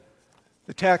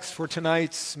The text for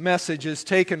tonight's message is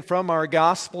taken from our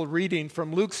gospel reading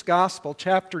from Luke's Gospel,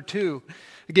 chapter 2.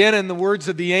 Again, in the words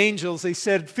of the angels, they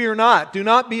said, "Fear not, do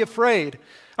not be afraid.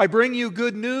 I bring you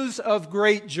good news of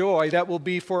great joy that will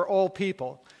be for all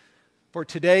people. For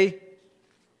today,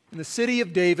 in the city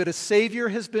of David, a Savior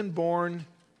has been born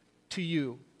to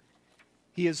you.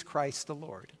 He is Christ the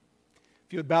Lord."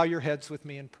 If you would bow your heads with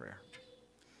me in prayer.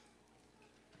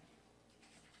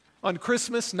 On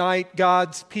Christmas night,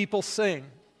 God's people sing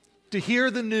to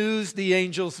hear the news the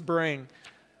angels bring.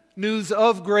 News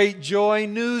of great joy,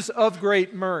 news of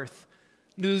great mirth,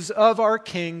 news of our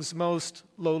King's most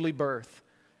lowly birth.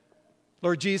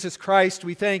 Lord Jesus Christ,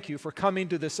 we thank you for coming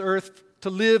to this earth to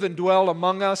live and dwell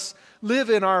among us. Live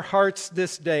in our hearts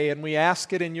this day, and we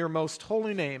ask it in your most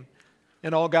holy name.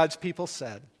 And all God's people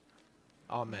said,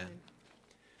 Amen.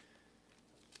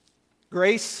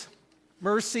 Grace,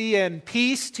 mercy, and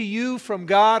peace to you from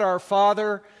God our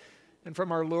Father and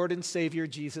from our Lord and Savior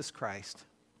Jesus Christ.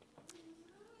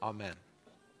 Amen.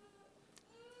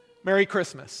 Merry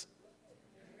Christmas.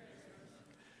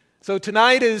 So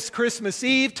tonight is Christmas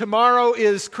Eve, tomorrow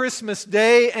is Christmas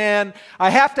Day, and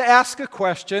I have to ask a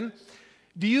question.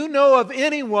 Do you know of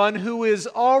anyone who is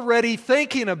already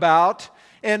thinking about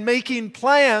and making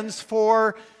plans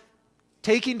for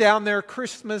taking down their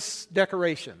Christmas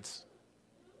decorations?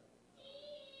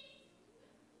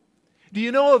 Do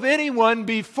you know of anyone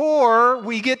before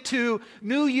we get to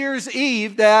New Year's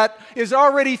Eve that is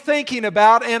already thinking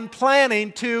about and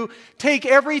planning to take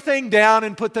everything down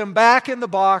and put them back in the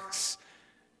box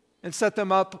and set them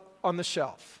up on the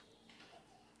shelf?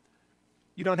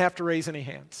 You don't have to raise any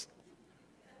hands.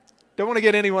 Don't want to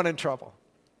get anyone in trouble.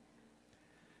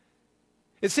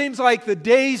 It seems like the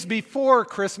days before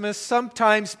Christmas,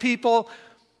 sometimes people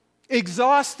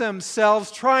exhaust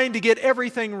themselves trying to get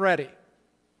everything ready.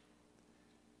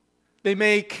 They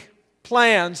make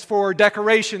plans for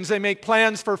decorations. They make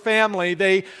plans for family.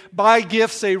 They buy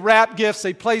gifts. They wrap gifts.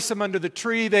 They place them under the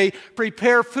tree. They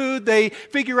prepare food. They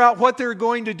figure out what they're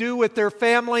going to do with their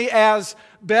family as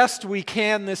best we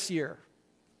can this year.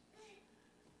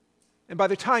 And by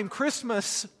the time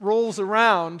Christmas rolls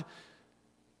around,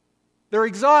 they're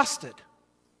exhausted.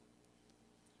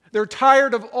 They're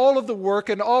tired of all of the work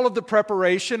and all of the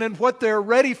preparation, and what they're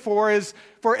ready for is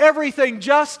for everything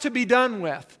just to be done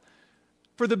with.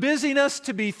 For the busyness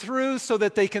to be through so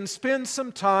that they can spend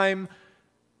some time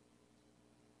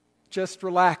just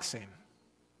relaxing.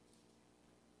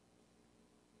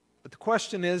 But the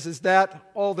question is that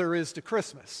all there is to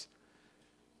Christmas?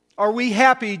 Are we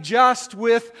happy just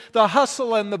with the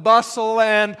hustle and the bustle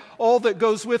and all that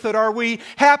goes with it? Are we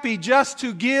happy just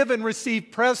to give and receive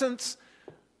presents?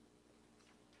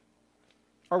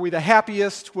 Are we the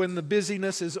happiest when the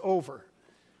busyness is over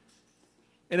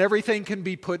and everything can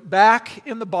be put back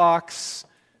in the box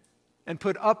and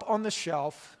put up on the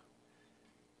shelf,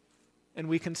 and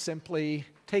we can simply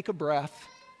take a breath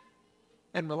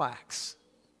and relax?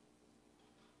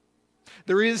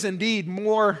 There is indeed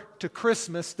more to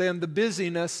Christmas than the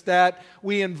busyness that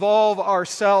we involve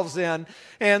ourselves in.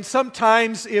 And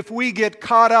sometimes if we get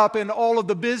caught up in all of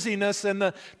the busyness and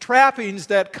the trappings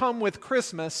that come with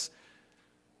Christmas,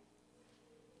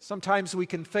 sometimes we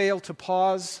can fail to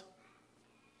pause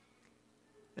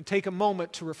and take a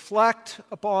moment to reflect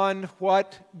upon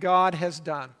what God has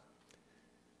done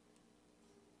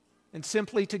and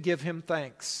simply to give Him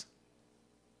thanks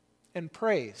and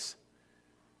praise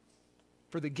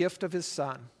for the gift of His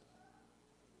Son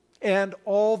and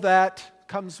all that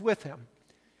comes with Him.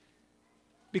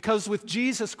 Because with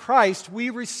Jesus Christ, we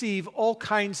receive all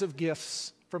kinds of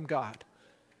gifts from God.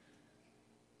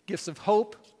 Gifts of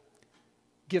hope,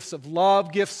 gifts of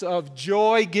love, gifts of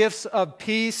joy, gifts of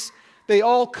peace. They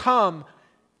all come,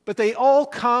 but they all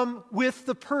come with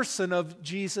the person of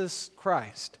Jesus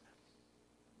Christ.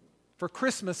 For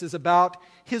Christmas is about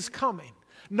His coming.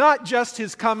 Not just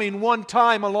His coming one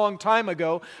time a long time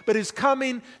ago, but His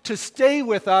coming to stay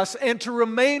with us and to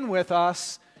remain with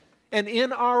us and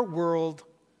in our world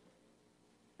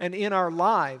and in our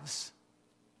lives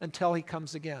until He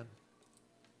comes again.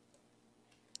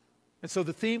 And so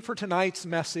the theme for tonight's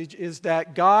message is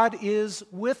that God is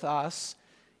with us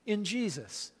in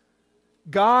Jesus.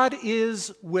 God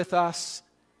is with us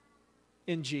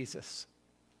in Jesus.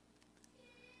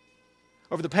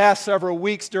 Over the past several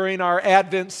weeks during our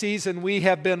Advent season, we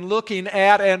have been looking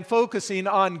at and focusing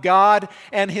on God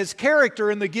and His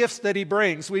character and the gifts that He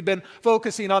brings. We've been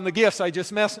focusing on the gifts. I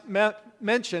just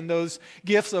mentioned those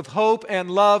gifts of hope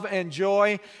and love and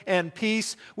joy and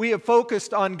peace. We have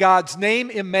focused on God's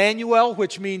name, Emmanuel,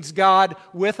 which means God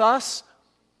with us.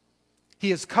 He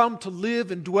has come to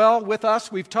live and dwell with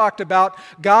us. We've talked about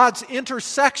God's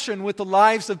intersection with the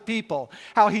lives of people,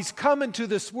 how He's come into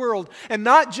this world, and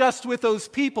not just with those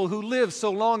people who lived so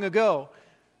long ago,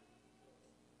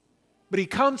 but He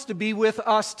comes to be with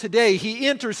us today. He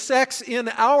intersects in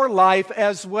our life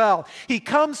as well. He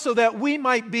comes so that we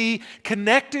might be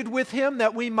connected with Him,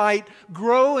 that we might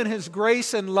grow in His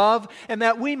grace and love, and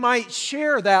that we might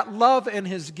share that love and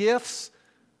His gifts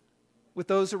with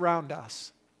those around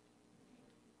us.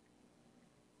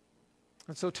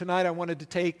 And so tonight I wanted to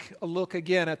take a look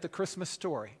again at the Christmas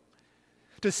story,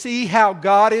 to see how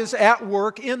God is at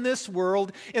work in this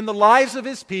world, in the lives of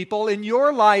His people, in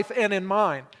your life and in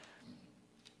mine,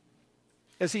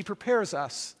 as He prepares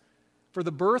us for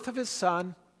the birth of His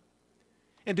Son,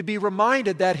 and to be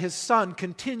reminded that His Son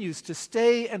continues to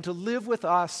stay and to live with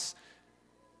us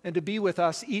and to be with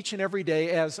us each and every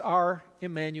day as our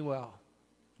Emmanuel.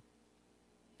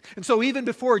 And so even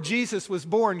before Jesus was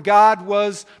born, God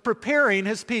was preparing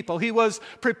His people. He was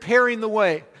preparing the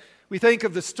way. We think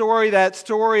of that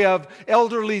story of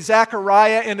elderly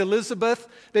Zechariah and Elizabeth.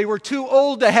 They were too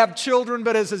old to have children,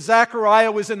 but as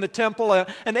Zechariah was in the temple,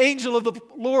 an angel of the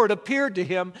Lord appeared to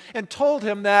him and told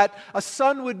him that a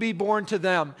son would be born to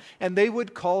them, and they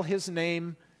would call his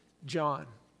name John.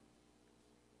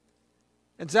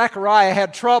 And Zechariah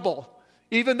had trouble.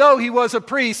 Even though he was a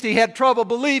priest, he had trouble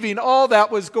believing all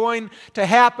that was going to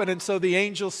happen. And so the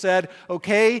angel said,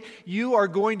 okay, you are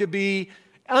going to be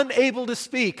unable to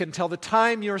speak until the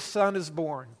time your son is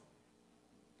born.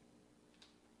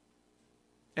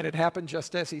 And it happened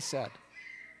just as he said.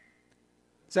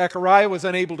 Zechariah was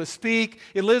unable to speak.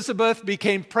 Elizabeth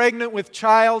became pregnant with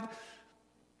child.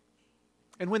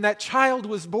 And when that child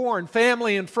was born,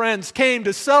 family and friends came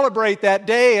to celebrate that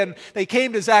day, and they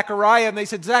came to Zechariah and they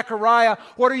said, Zechariah,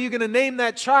 what are you going to name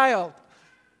that child?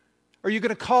 Are you going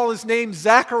to call his name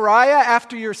Zechariah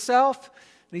after yourself?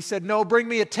 And he said, no, bring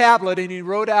me a tablet. And he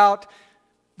wrote out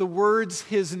the words,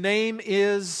 his name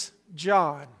is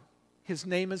John. His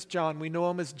name is John. We know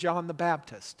him as John the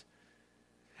Baptist.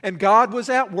 And God was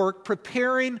at work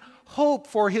preparing hope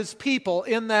for His people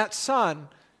in that son,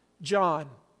 John.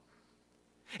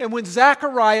 And when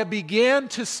Zechariah began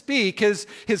to speak, his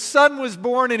son was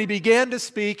born and he began to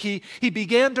speak, he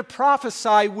began to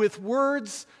prophesy with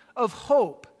words of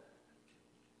hope.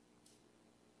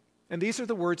 And these are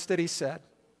the words that he said.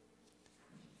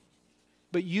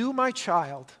 But you, my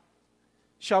child,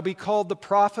 shall be called the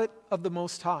prophet of the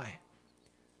Most High.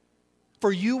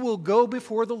 For you will go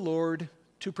before the Lord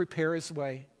to prepare His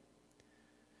way,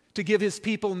 to give His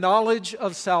people knowledge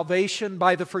of salvation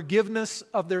by the forgiveness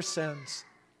of their sins.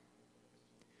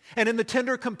 And in the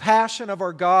tender compassion of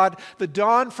our God, the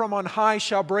dawn from on high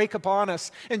shall break upon us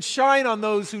and shine on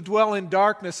those who dwell in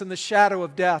darkness and the shadow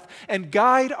of death, and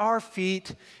guide our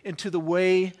feet into the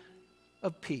way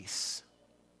of peace.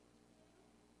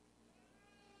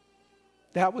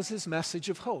 That was his message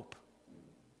of hope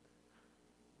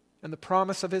and the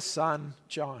promise of his son,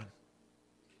 John.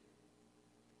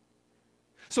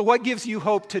 So what gives you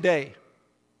hope today?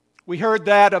 We heard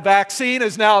that a vaccine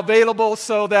is now available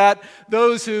so that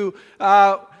those who,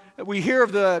 we hear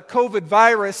of the COVID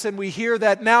virus, and we hear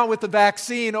that now with the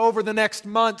vaccine over the next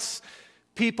months,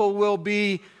 people will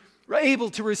be able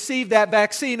to receive that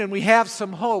vaccine, and we have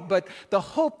some hope. But the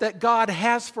hope that God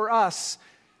has for us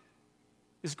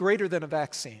is greater than a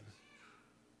vaccine.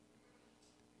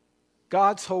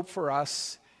 God's hope for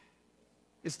us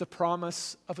is the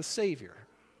promise of a Savior.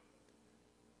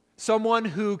 Someone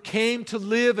who came to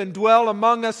live and dwell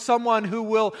among us, someone who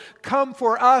will come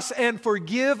for us and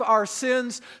forgive our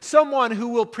sins, someone who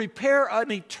will prepare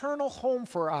an eternal home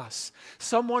for us,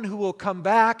 someone who will come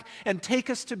back and take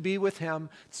us to be with Him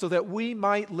so that we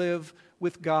might live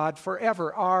with God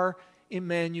forever, our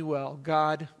Emmanuel,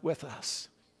 God with us.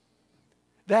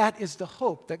 That is the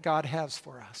hope that God has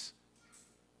for us.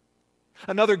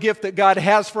 Another gift that God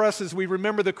has for us as we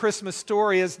remember the Christmas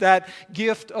story is that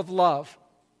gift of love.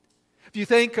 If you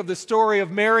think of the story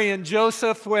of Mary and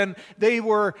Joseph, when they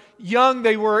were young,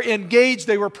 they were engaged,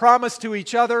 they were promised to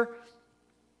each other.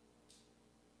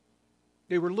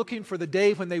 They were looking for the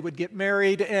day when they would get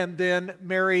married, and then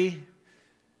Mary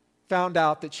found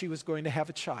out that she was going to have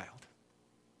a child.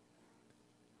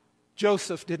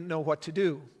 Joseph didn't know what to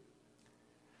do.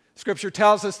 Scripture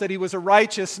tells us that he was a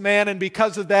righteous man, and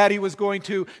because of that he was going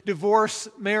to divorce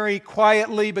Mary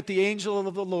quietly, but the angel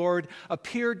of the Lord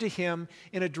appeared to him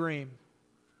in a dream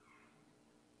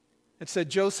and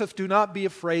said, Joseph, do not be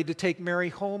afraid to take Mary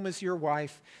home as your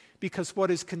wife, because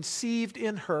what is conceived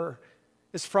in her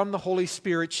is from the Holy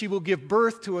Spirit. She will give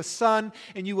birth to a son,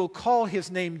 and you will call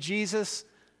his name Jesus,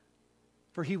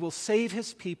 for he will save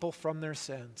his people from their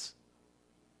sins.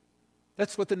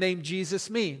 That's what the name Jesus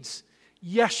means.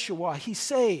 Yeshua, he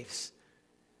saves.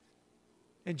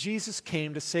 And Jesus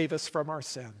came to save us from our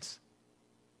sins.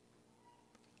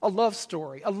 A love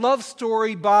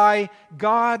story by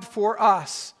God for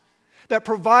us that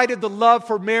provided the love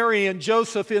for Mary and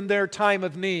Joseph in their time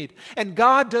of need. And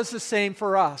God does the same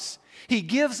for us. He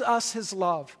gives us his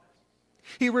love.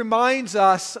 He reminds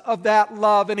us of that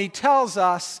love, and he tells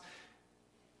us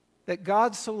that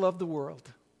God so loved the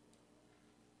world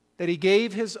that he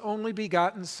gave his only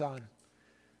begotten Son,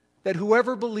 that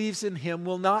whoever believes in him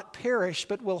will not perish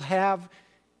but will have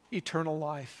eternal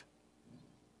life.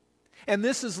 And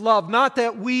this is love, not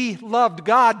that we loved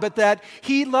God, but that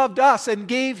he loved us and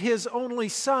gave his only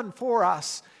Son for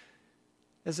us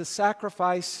as a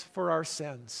sacrifice for our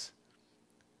sins.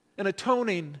 An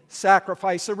atoning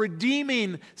sacrifice, a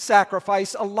redeeming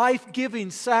sacrifice, a life-giving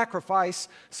sacrifice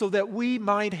so that we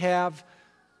might have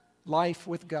life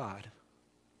with God.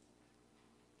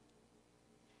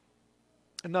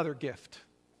 Another gift,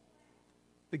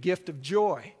 the gift of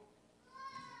joy,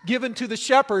 given to the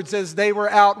shepherds as they were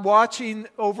out watching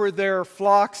over their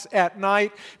flocks at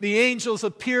night. The angels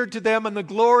appeared to them, and the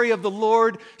glory of the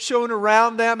Lord shone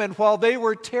around them, and while they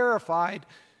were terrified,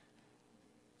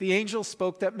 the angel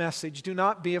spoke that message: do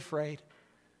not be afraid,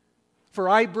 for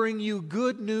I bring you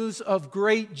good news of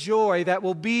great joy that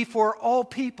will be for all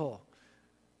people.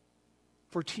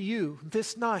 For to you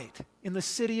this night in the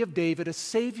city of David a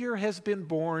Savior has been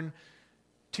born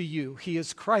to you. He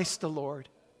is Christ the Lord.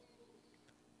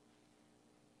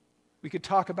 We could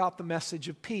talk about the message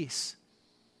of peace.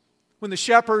 When the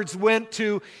shepherds went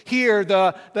to hear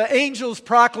the angel's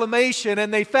proclamation,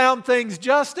 and they found things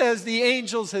just as the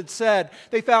angels had said.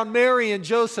 They found Mary and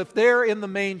Joseph there in the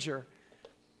manger.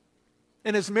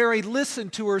 And as Mary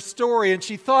listened to her story and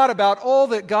she thought about all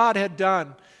that God had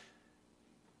done,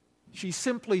 she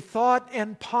simply thought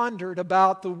and pondered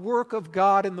about the work of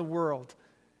God in the world.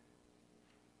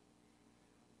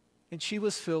 And she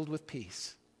was filled with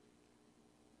peace.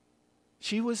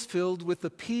 She was filled with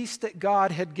the peace that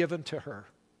God had given to her.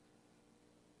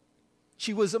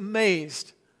 She was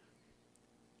amazed.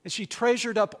 And she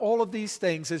treasured up all of these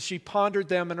things as she pondered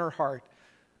them in her heart,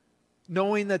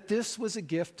 knowing that this was a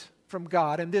gift from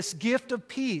God. And this gift of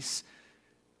peace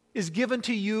is given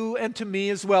to you and to me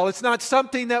as well. It's not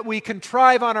something that we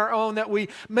contrive on our own, that we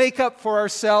make up for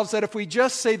ourselves, that if we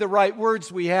just say the right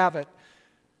words, we have it.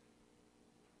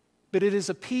 But it is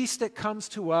a peace that comes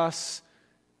to us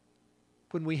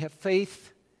when we have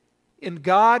faith in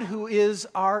God, who is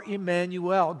our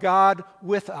Emmanuel, God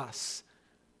with us.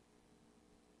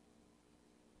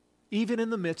 Even in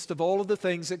the midst of all of the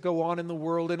things that go on in the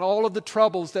world and all of the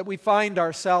troubles that we find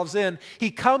ourselves in,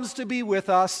 he comes to be with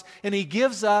us and he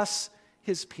gives us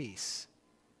his peace.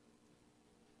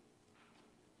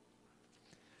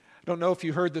 I don't know if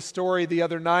you heard the story the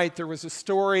other night. There was a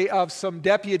story of some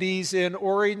deputies in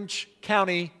Orange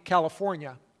County,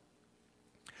 California.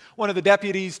 One of the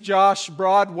deputies, Josh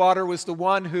Broadwater, was the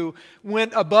one who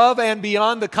went above and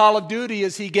beyond the call of duty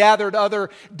as he gathered other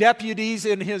deputies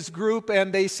in his group,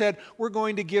 and they said, we're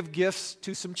going to give gifts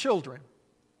to some children.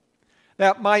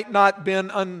 That might not have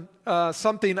been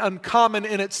something uncommon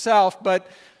in itself, but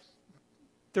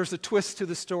there's a twist to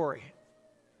the story.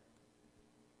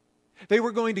 They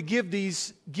were going to give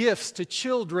these gifts to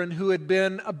children who had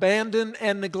been abandoned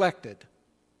and neglected.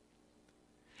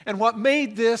 And what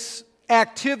made this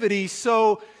activity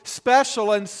so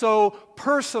special and so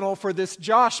personal for this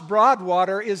Josh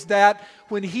Broadwater is that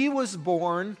when he was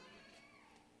born,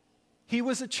 he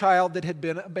was a child that had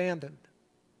been abandoned.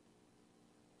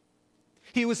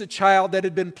 He was a child that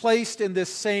had been placed in this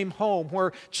same home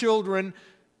where children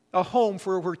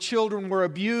were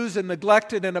abused and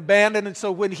neglected and abandoned. And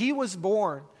so when he was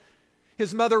born,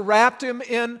 his mother wrapped him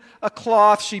in a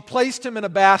cloth. She placed him in a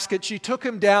basket. She took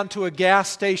him down to a gas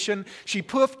station. She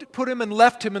put him and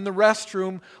left him in the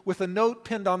restroom with a note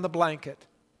pinned on the blanket.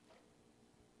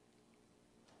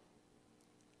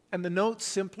 And the note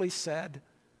simply said,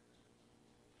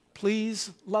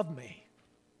 "Please love me.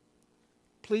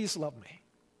 Please love me."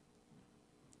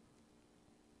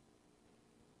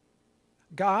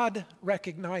 God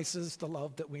recognizes the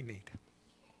love that we need.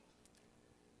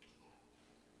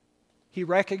 He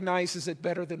recognizes it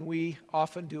better than we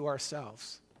often do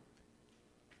ourselves.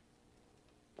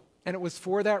 And it was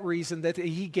for that reason that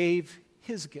he gave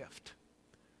his gift,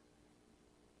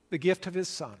 the gift of his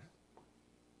Son,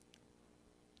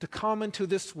 to come into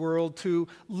this world, to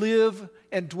live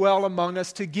and dwell among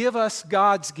us, to give us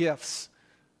God's gifts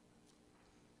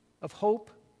of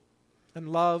hope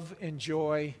and love and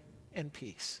joy and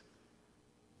peace.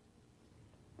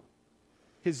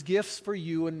 His gifts for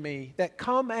you and me that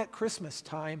come at Christmas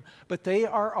time, but they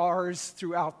are ours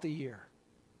throughout the year.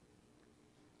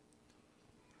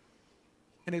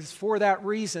 And it is for that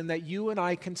reason that you and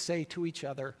I can say to each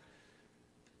other,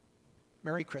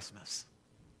 Merry Christmas.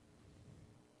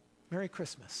 Merry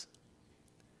Christmas.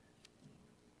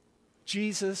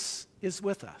 Jesus is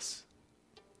with us.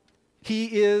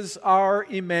 He is our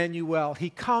Emmanuel. He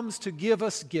comes to give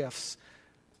us gifts.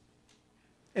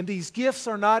 And these gifts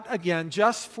are not, again,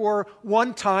 just for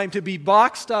one time to be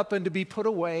boxed up and to be put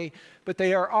away, but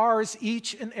they are ours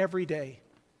each and every day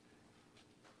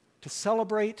to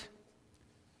celebrate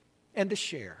and to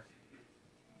share,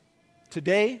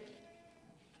 today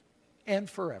and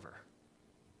forever.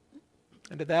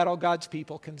 And to that all God's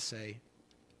people can say,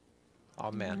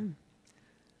 Amen.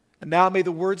 And now may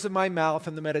the words of my mouth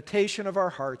and the meditation of our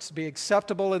hearts be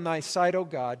acceptable in thy sight, O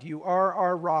God. You are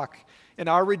our rock and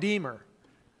our Redeemer.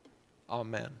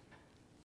 Amen.